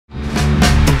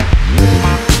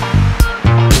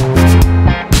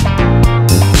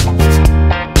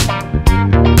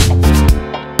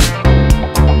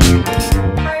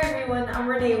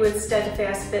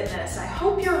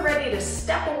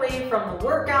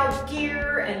workout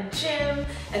gear and gym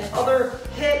and other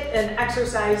HIIT and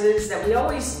exercises that we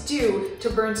always do to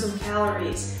burn some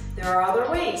calories. There are other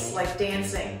ways, like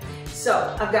dancing.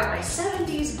 So I've got my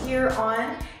 70s gear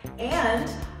on, and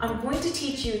I'm going to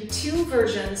teach you two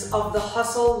versions of the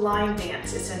hustle line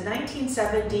dance. It's a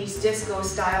 1970s disco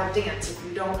style dance, if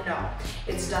you don't know.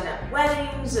 It's done at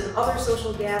weddings and other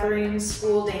social gatherings,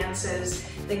 school dances,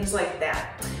 things like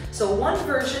that. So one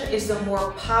version is the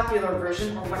more popular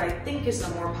version, or what I think is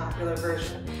the more popular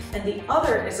version, and the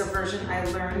other is a version I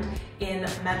learned in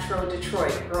Metro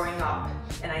Detroit growing up.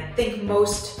 And I think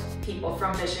most people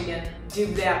from Michigan do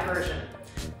that version.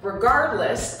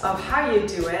 Regardless of how you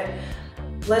do it,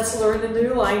 let's learn the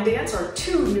new line dance, or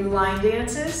two new line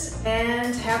dances,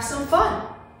 and have some fun.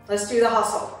 Let's do the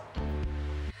hustle.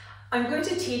 I'm going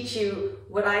to teach you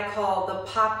what I call the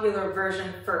popular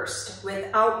version first,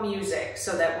 without music,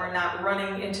 so that we're not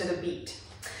running into the beat.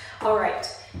 All right,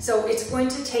 so it's going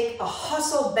to take a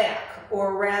hustle back,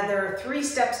 or rather 3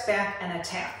 steps back and a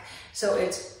tap. So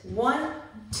it's 1,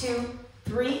 2,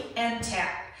 3, and tap.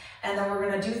 And then we're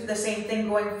gonna do the same thing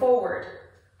going forward.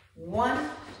 1,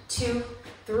 2,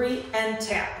 3, and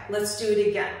tap. Let's do it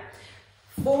again.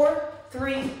 4,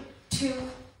 3, 2,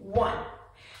 1.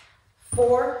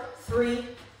 4, 3,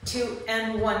 2,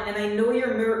 and 1. And I know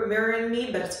you're mirroring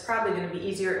me, but it's probably gonna be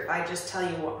easier if I just tell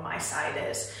you what my side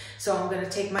is. So I'm gonna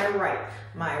take my right,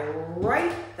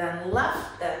 then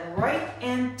left, then right,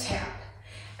 and tap.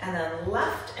 And then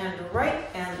left and right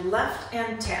and left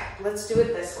and tap. Let's do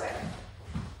it this way.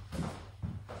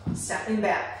 Stepping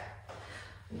back.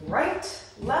 Right,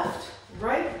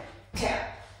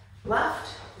 tap. Left,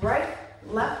 right,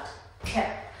 left,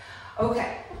 tap.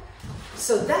 Okay,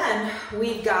 so then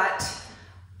we've got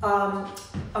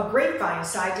a grapevine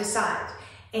side to side.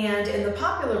 And in the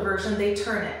popular version, they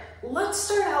turn it. Let's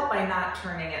start out by not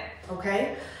turning it,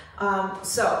 okay?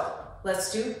 So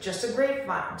let's do just a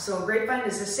grapevine. So a grapevine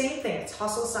is the same thing. It's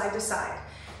hustle side to side.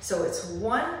 So it's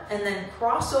 1 and then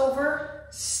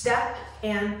crossover, step,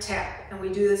 and tap. And we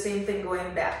do the same thing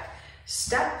going back.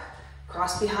 Step,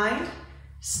 cross behind,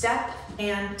 step,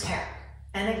 and tap.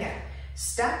 And again,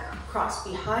 step, cross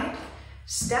behind,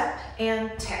 step,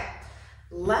 and tap.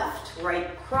 Left,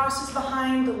 right crosses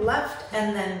behind, left,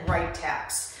 and then right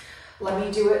taps. Let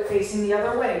me do it facing the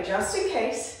other way, just in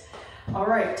case. All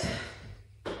right.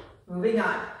 Moving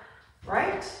on.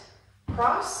 Right,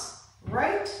 cross,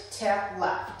 right, tap,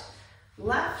 left.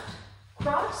 Left,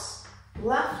 cross,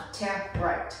 left, tap,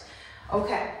 right.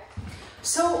 Okay,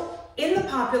 so in the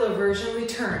popular version, we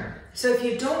turn. So if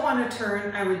you don't want to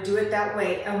turn, I would do it that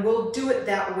way, and we'll do it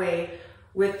that way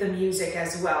with the music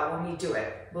as well when we do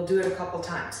it. We'll do it a couple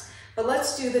times. But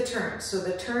let's do the turn. So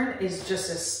the turn is just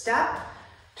a step,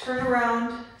 turn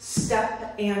around,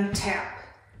 step, and tap.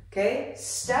 Okay,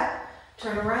 step,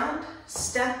 turn around,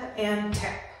 step, and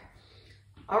tap.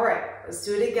 All right, let's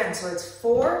do it again. So it's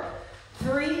 4,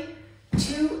 3,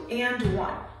 2, and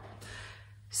 1.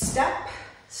 Step,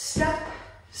 step,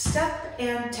 step,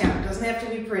 and tap. Doesn't have to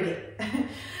be pretty.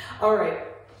 All right,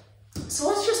 so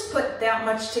let's just put that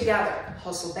much together.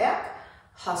 Hustle back,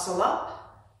 hustle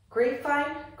up,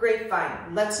 grapevine,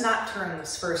 grapevine. Let's not turn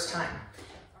this first time.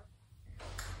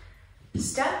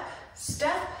 Step,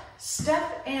 step,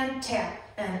 step, and tap.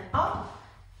 And up,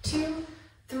 2,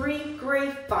 3,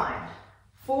 grapevine.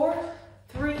 4,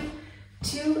 3,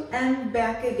 2, and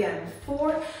back again.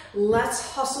 4, let's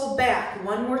hustle back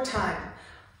one more time.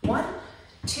 1,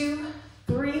 2,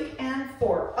 3, and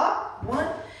 4. Up, 1,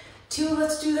 2,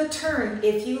 let's do the turn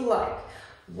if you like.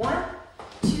 1,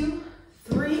 2,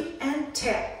 3, and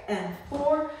tap. And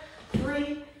 4,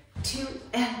 3, 2,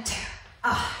 and tap.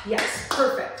 Ah, yes,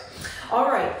 perfect. All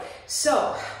right,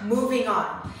 so moving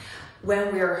on.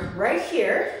 When we're right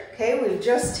here, okay, we've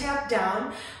just tapped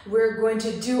down, we're going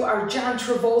to do our John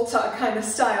Travolta kind of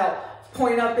style.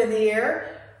 Point up in the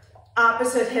air,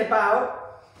 opposite hip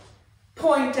out,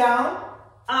 point down,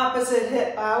 opposite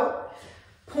hip out,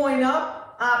 point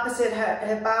up, opposite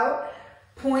hip out,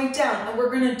 point down. And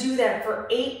we're gonna do that for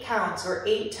 8 counts, or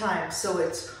 8 times. So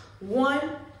it's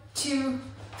 1, 2,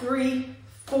 3,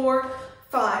 4,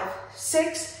 5,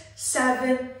 6,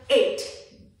 7, 8.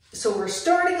 So we're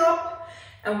starting up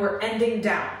and we're ending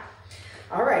down.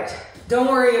 All right, don't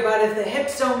worry about if the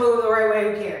hips don't move the right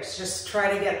way, who cares? Just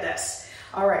try to get this.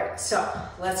 All right, so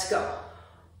let's go.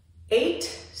 8,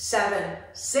 7,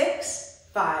 6,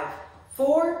 5,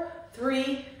 4,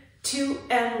 3, 2,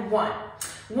 and 1.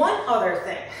 One other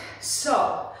thing.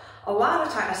 So a lot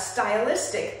of times, a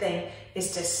stylistic thing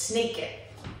is to snake it.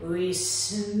 We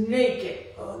snake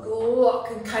it, look,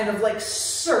 and kind of like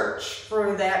search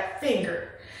for that finger.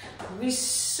 We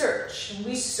search and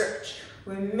we search.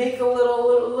 We make a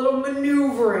little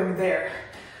maneuvering there.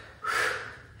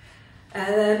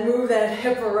 And then move that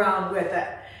hip around with it,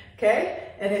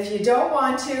 okay? And if you don't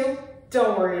want to,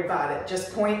 don't worry about it.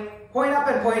 Just point up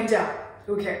and point down.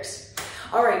 Who cares?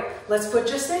 All right, let's put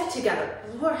just that together.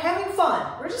 We're having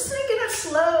fun. We're just taking it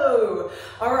slow.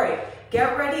 All right,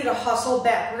 get ready to hustle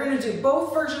back. We're gonna do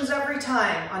both versions every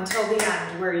time until the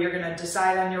end, where you're gonna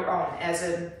decide on your own as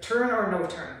a turn or no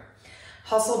turn.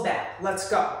 Hustle back, let's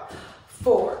go.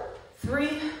 4,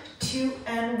 3, 2,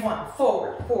 and 1.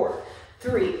 Forward, 4,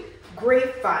 3,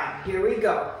 grapevine, here we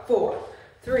go. 4,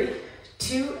 3,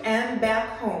 2, and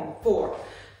back home. 4,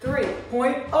 3,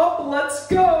 point up, let's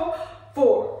go.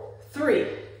 4, 3,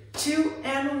 2,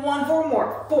 and 1. 4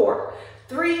 more. 4,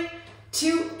 3,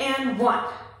 2, and 1.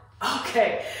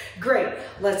 Okay, great.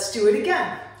 Let's do it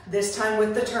again. This time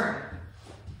with the turn.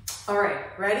 All right,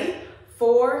 ready?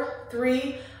 4,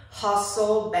 3,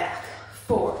 hustle back.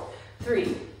 4,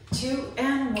 3, 2,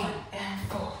 and 1, and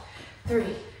 4,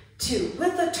 3, 2,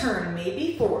 with a turn,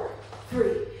 maybe 4,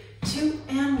 3, 2,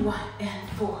 and 1, and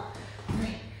 4,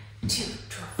 3, 2,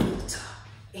 travolta,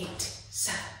 8,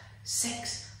 7,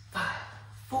 6, 5,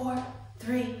 4,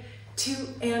 3, 2,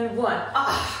 and 1.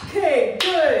 Okay,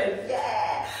 good,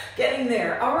 yeah, getting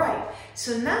there. All right,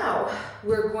 so now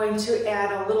we're going to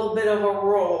add a little bit of a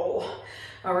roll.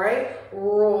 All right,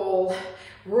 roll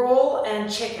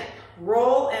and chicken.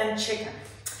 Roll and chicken.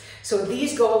 So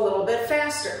these go a little bit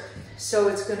faster. So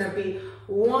it's going to be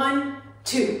 1,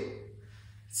 2.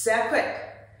 It's that quick.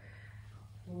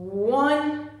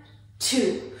 1,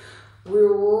 2. We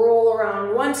roll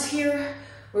around once here.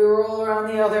 We roll around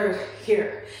the other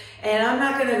here. And I'm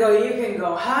not going to go, you can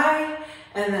go high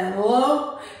and then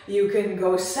low. You can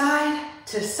go side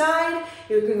to side.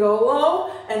 You can go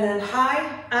low and then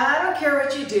high. I don't care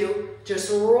what you do.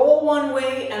 Just roll one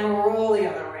way and roll the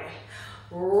other way.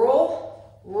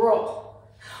 Roll, roll.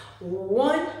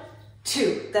 1,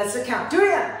 2. That's the count. Do it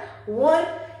again. 1,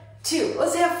 2.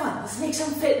 Let's have fun. Let's make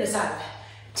some fitness out of it.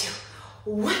 2.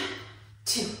 1,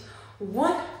 2.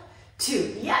 1,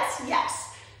 2. Yes,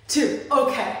 yes. 2.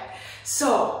 Okay.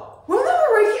 So, well, now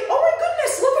we're right here. Oh my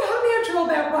goodness. Look at how natural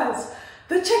that was.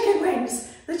 The chicken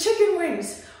wings. The chicken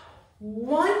wings.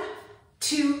 1,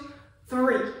 2,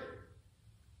 3.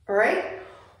 All right?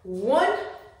 1,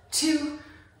 2,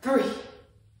 3.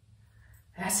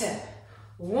 That's it.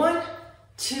 1,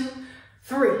 2,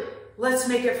 3. Let's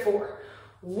make it 4.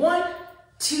 1,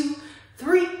 2,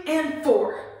 3, and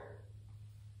 4.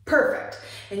 Perfect.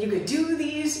 And you could do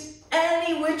these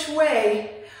any which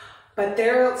way, but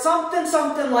they're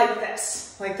something like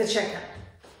this, like the chicken.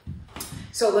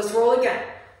 So let's roll again.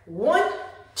 1,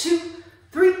 2,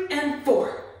 3, and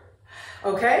 4.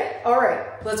 Okay? All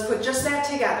right. Let's put just that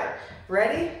together.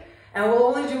 Ready? And we'll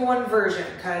only do one version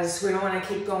because we don't want to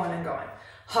keep going and going.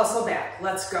 Hustle back.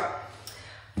 Let's go.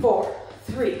 4,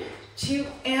 3, 2,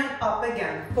 and up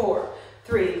again. 4,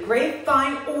 3,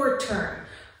 grapevine or turn.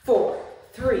 4,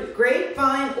 3,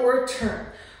 grapevine or turn.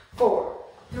 4,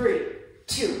 3,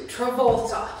 2,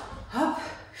 travolta. Up.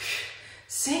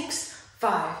 6,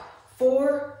 5,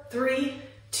 4, 3,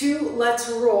 2. Let's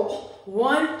roll.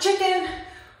 1, chicken.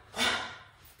 1,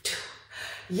 2.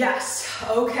 Yes.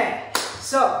 Okay.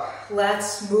 So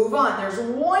let's move on. There's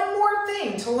one more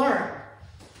thing to learn.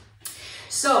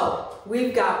 So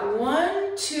we've got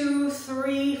 1, 2,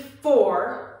 3,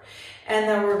 4, and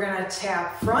then we're going to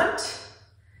tap front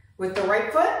with the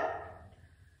right foot,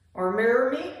 or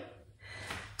mirror me.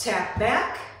 Tap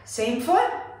back, same foot,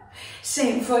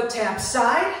 tap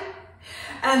side,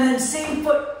 and then same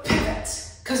foot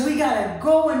pivots, because we got to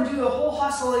go and do the whole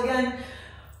hustle again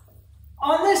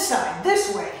on this side,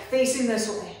 this way, facing this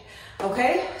way.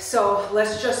 Okay, so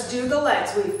let's just do the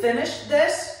legs. We finished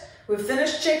this, we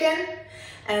finished chicken,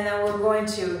 and then we're going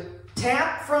to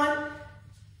tap front,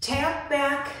 tap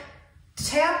back,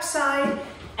 tap side,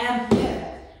 and pivot.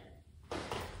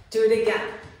 Do it again.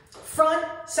 Front,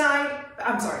 back,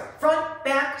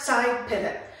 side,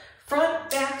 pivot.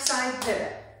 Front, back, side,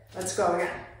 pivot. Let's go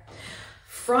again.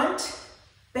 Front,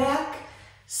 back,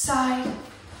 side,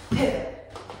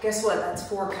 pivot. Guess what? That's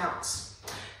 4 counts.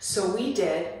 So we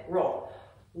did roll.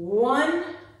 1,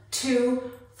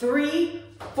 2, 3,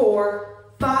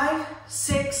 4, 5,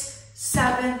 6,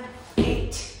 7,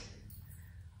 8.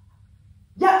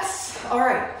 Yes. All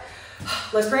right.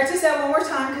 Let's practice that one more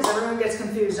time because everyone gets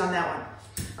confused on that one.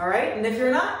 All right. And if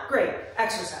you're not, great.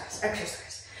 Exercise,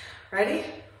 exercise. Ready?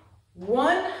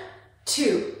 1,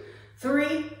 2,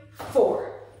 3,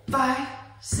 4, 5,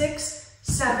 6,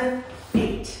 7,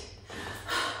 8.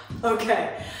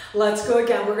 Okay. Let's go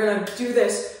again. We're going to do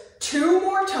this 2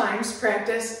 more times,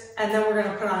 practice, and then we're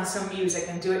gonna put on some music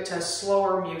and do it to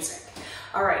slower music.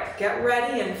 All right, get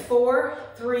ready in 4,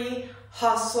 3,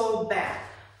 hustle back.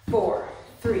 4,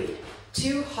 3,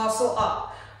 2, hustle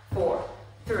up. 4,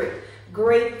 3,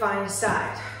 grapevine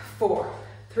side. 4,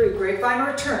 3, grapevine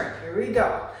return. Here we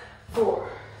go. 4,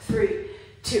 3,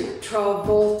 2,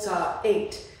 travolta.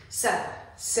 8, 7,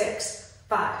 6,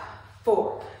 5,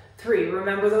 4, 3.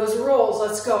 Remember those rolls.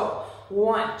 Let's go.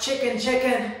 1, chicken,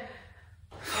 chicken.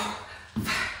 4,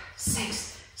 5,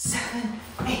 6, 7,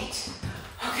 8.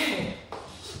 Okay.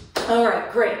 All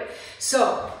right, great.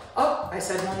 So, oh, I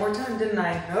said one more time, didn't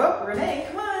I? Oh, Renee,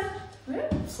 come on.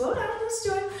 Slow down, let's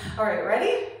do it. All right,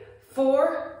 ready?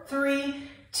 4, 3,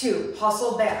 2.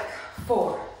 Hustle back.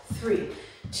 4, 3,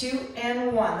 2,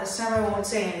 and 1. This time I won't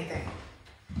say anything.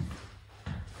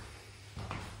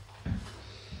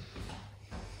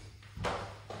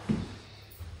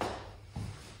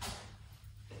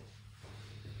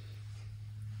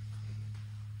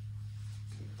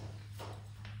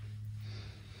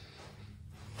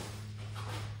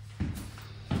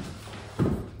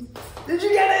 Did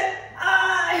you get it?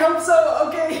 I hope so.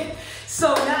 Okay.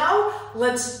 So now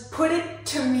let's put it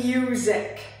to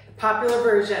music. Popular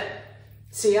version.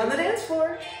 See you on the dance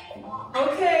floor.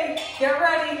 Okay, get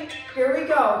ready. Here we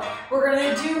go. We're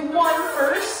going to do 1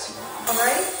 first. All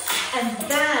right. And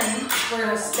then we're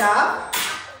going to stop,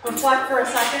 reflect for a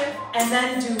second, and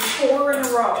then do 4 in a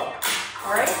row.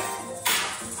 All right.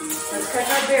 Let's catch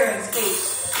our bearings.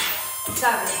 8,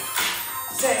 7,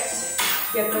 6.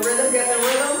 Get the rhythm, get the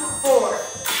rhythm. 4,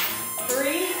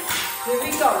 3, here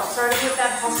we go. Starting with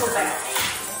that hustle back.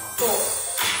 4,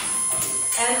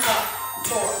 and up.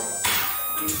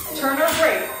 4. Turn or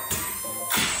break.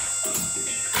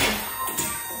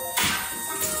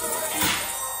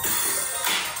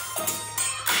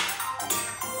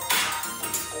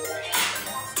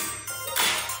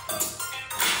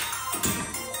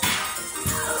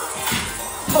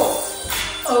 Pull.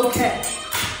 Okay.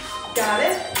 Got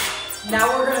it? Now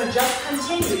we're going to just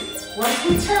continue. Once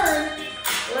we turn,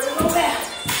 we're going to go back.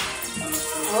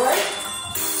 All right?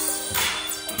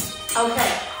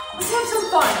 Okay. Let's have some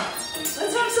fun.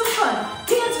 Let's have some fun.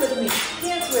 Dance with me.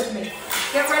 Dance with me.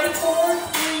 Get ready. 4,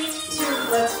 3,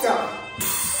 2, let's go.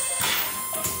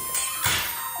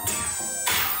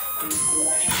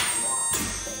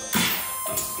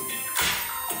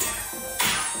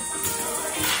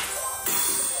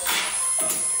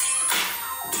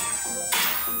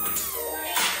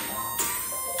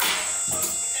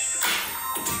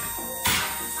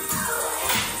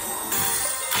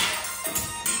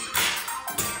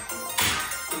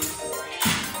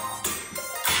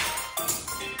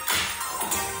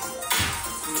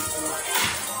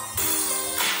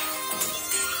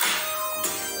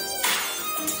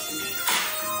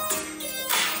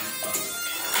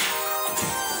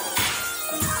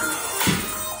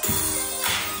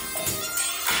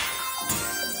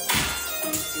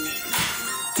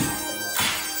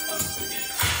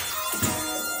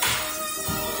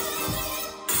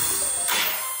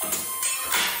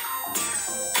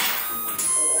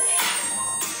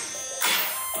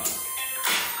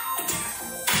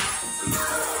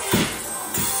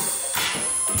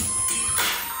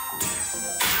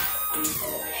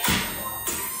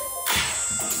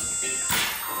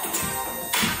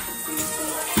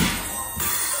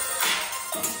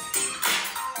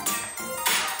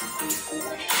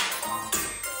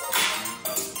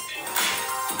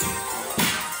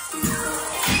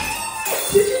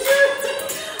 Did you do it?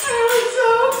 I hope so.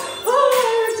 Oh, I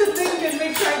have to think and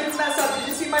make sure I didn't mess up. Did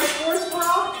you see my sports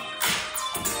bra?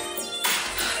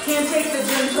 Can't take the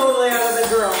gym totally out of the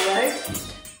girl, right?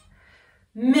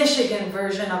 Michigan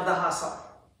version of the hustle.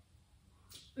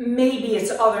 Maybe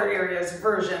it's other areas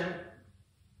version,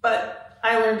 but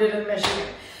I learned it in Michigan.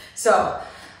 So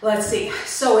let's see.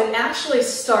 So it actually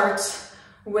starts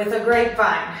with a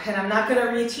grapevine, and I'm not going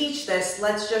to reteach this.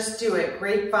 Let's just do it.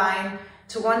 Grapevine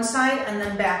to one side and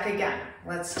then back again.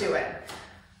 Let's do it.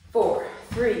 4,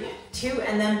 3, 2,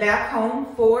 and then back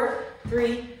home. 4,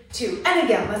 3, 2, and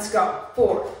again. Let's go.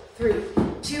 4, 3,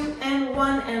 2, and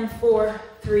 1, and 4,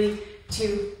 3,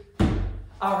 2.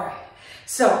 All right.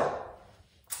 So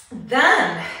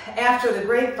then after the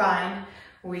grapevine,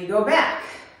 we go back.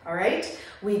 All right.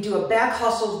 We do a back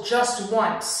hustle just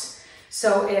once.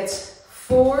 So it's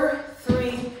 4,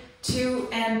 3, 2,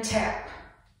 and tap.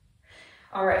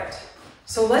 All right.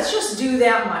 So let's just do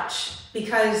that much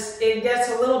because it gets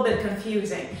a little bit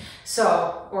confusing.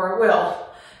 So, or it will.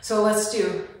 So let's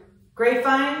do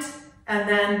grapevines and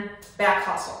then back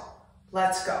hustle.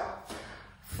 Let's go.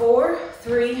 4,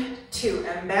 3, 2,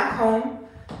 and back home,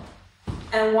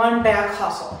 and 1 back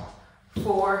hustle.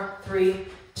 4, 3,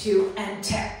 2, and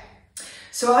tap.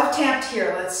 So I've tapped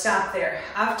here, let's stop there.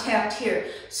 I've tapped here,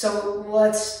 so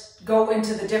let's go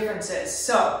into the differences.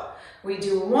 So we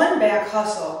do one back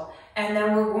hustle, and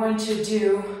then we're going to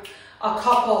do a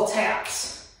couple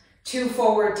taps, 2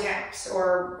 forward taps,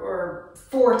 or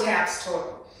 4 taps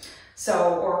total.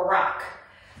 So, or rock.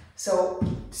 So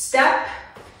step,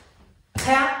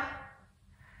 tap,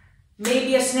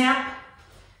 maybe a snap,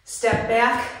 step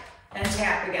back, and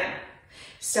tap again.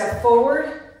 Step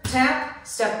forward, tap,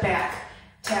 step back,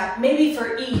 tap. Maybe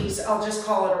for ease, I'll just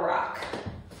call it a rock.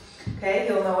 Okay,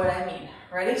 you'll know what I mean.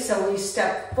 Ready? So we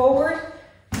step forward,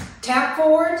 tap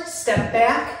forward, step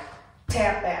back,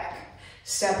 tap back.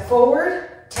 Step forward,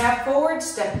 tap forward,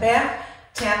 step back,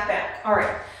 tap back. All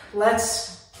right,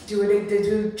 let's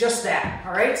do just that.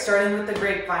 All right, starting with the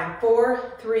grapevine.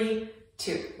 4, 3,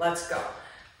 2. Let's go.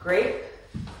 Grape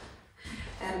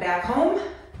and back home.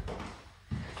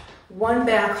 1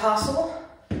 back hustle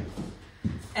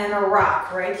and a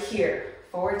rock right here.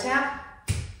 Forward tap,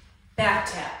 back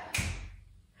tap.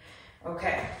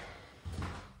 Okay.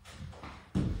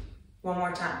 One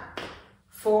more time.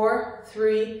 4,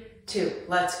 3, 2.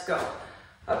 Let's go.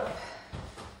 Up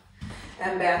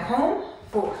and back home.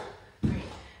 4, 3,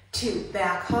 2.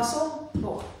 Back hustle.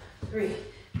 4, 3,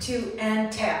 2,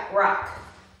 and tap. Rock.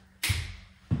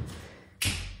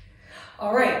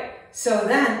 All right. So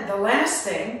then the last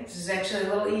thing, this is actually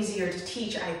a little easier to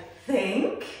teach, I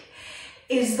think,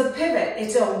 is the pivot.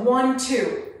 It's a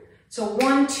 1-2. It's a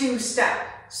 1-2 step.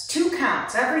 It's 2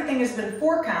 counts. Everything has been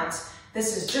 4 counts.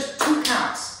 This is just 2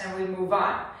 counts, and we move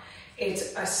on.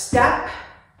 It's a step,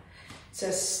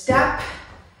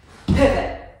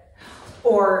 pivot,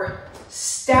 or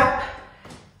step,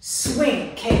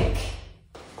 swing, kick.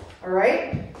 All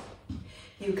right?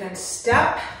 You can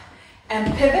step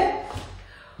and pivot,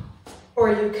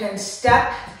 or you can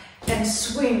step and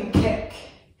swing kick.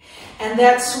 And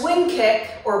that swing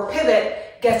kick or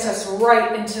pivot gets us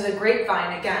right into the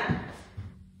grapevine again.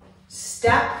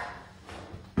 Step,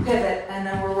 pivot, and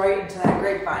then we're right into that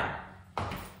grapevine.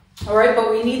 All right, but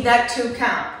we need that 2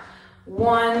 count.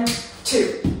 1,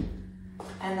 2,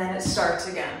 and then it starts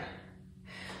again.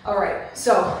 All right,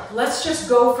 so let's just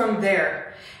go from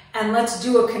there and let's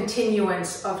do a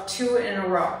continuance of 2 in a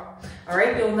row. All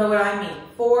right, you'll know what I mean.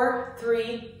 4,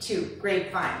 3, 2,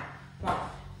 grapevine. 1,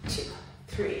 2,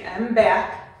 3, and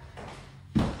back.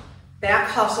 Back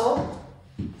hustle,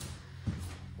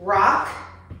 rock,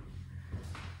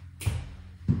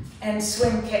 and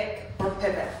swing kick or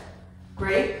pivot.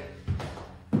 Grape,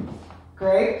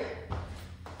 grape,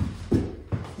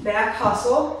 back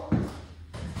hustle,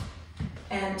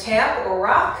 and tap or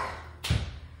rock,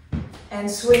 and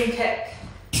swing kick.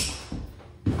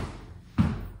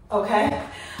 Okay,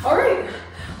 all right,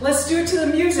 let's do it to the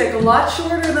music. A lot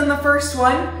shorter than the first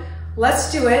one.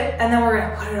 Let's do it, and then we're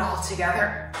gonna put it all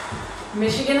together.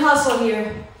 Michigan hustle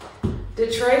here,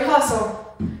 Detroit hustle.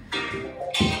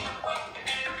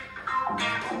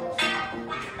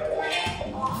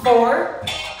 4,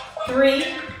 3,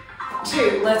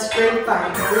 2. Let's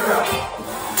grapevine. Here we go.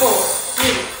 4,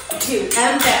 3, 2,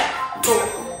 and back. 4,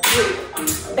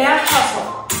 3. Back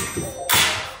hustle.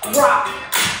 Rock.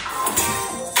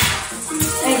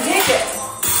 And kick it.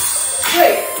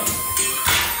 Great.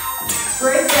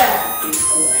 Great back.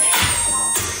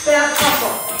 Back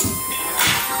hustle.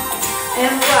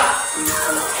 And rock.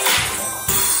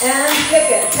 And kick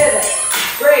it. Pivot.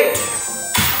 Great.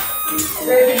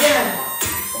 Great again.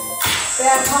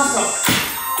 Back hustle.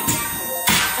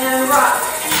 And rock.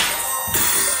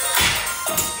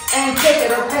 And kick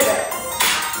it or pivot.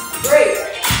 Great.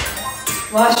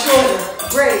 Lot shorter.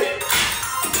 Great.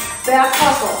 Back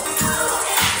hustle.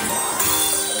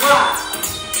 Rock.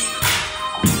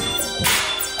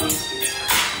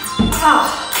 Ah,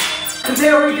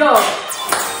 there we go.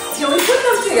 Can we put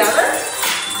them together?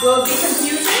 Will it be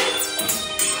confusing?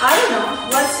 I don't know.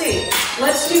 Let's see.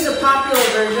 Let's do the popular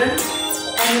version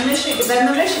and the Michigan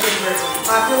version.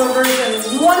 Popular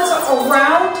version once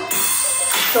around,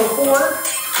 so 4,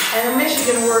 and the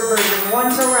Michigan word version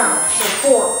once around, so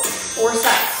 4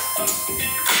 sets.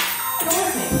 Come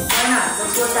with me. Why not?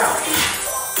 Let's work out.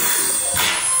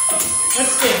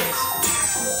 Let's dance.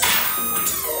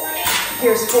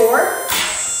 Here's 4,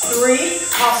 3,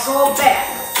 hustle back.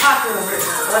 Popular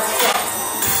version. Let's go.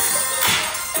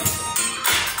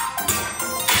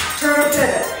 Turn or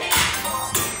pivot.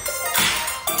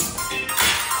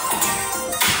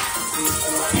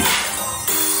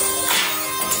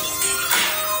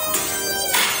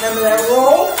 Remember that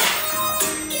roll.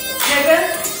 Kick it.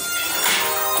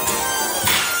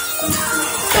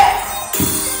 Back.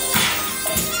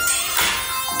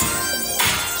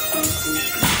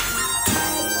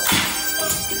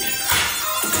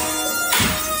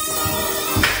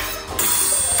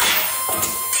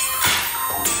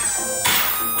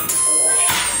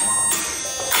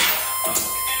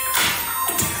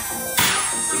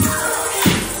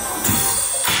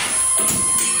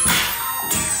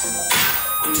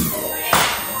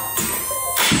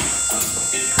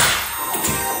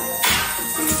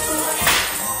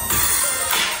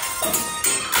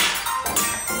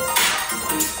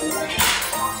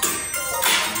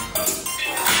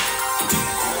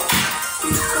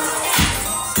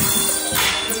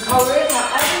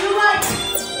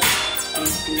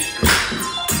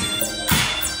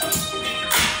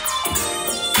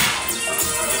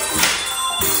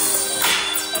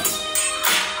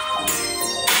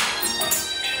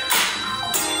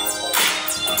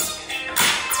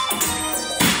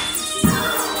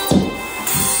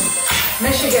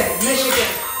 Michigan,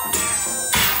 Michigan.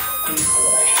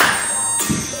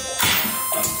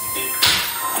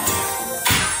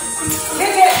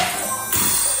 Kick it.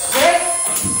 Great.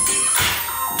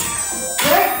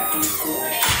 Great.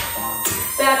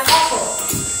 That hustle.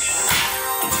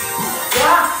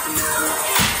 Yeah.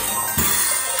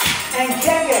 And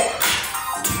kick it.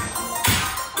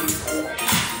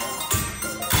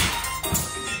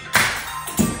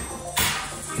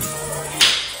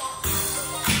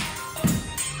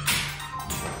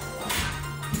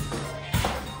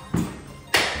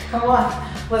 Come on,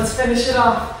 let's finish it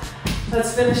off.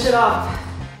 Let's finish it off.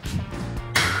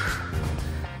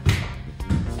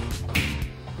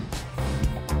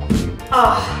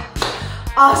 Ah,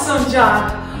 awesome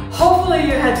job. Hopefully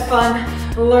you had fun,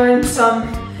 learned some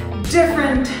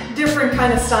different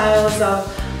kind of styles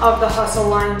of the hustle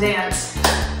line dance.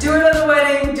 Do it at a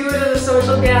wedding, do it at a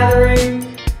social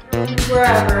gathering,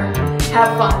 wherever.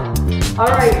 Have fun. All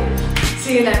right,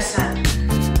 see you next time.